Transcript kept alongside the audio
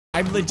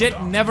I've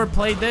legit never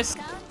played this.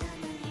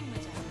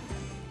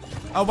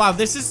 Oh wow,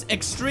 this is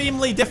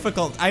extremely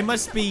difficult. I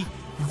must be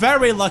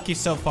very lucky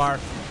so far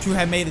to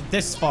have made it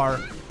this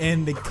far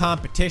in the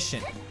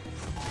competition.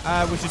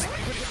 Which is...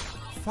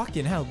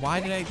 Fucking hell, why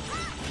did I...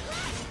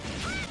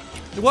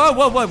 Whoa,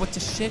 whoa, whoa, what the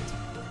shit?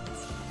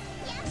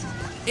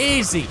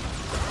 Easy.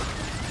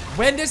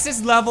 When does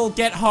this level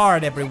get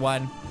hard,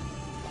 everyone?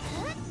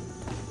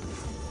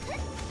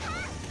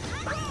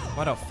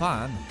 What a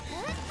fun.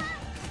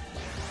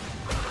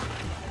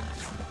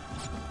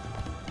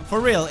 For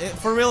real,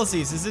 for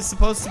realsies, is this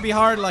supposed to be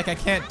hard? Like, I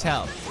can't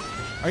tell.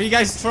 Are you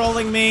guys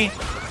trolling me?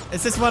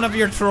 Is this one of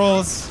your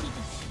trolls?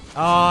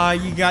 Aw,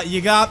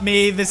 you got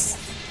me. This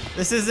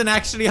isn't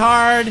actually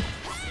hard.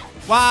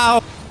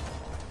 Wow.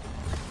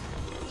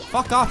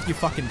 Fuck off, you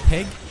fucking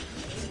pig.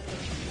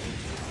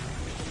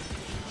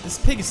 This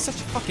pig is such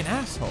a fucking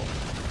asshole.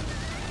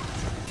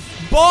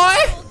 Boy,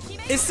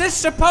 is this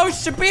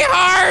supposed to be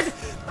hard?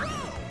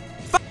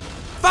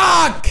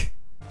 Fuck!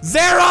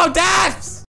 ZeRo DeAtHS!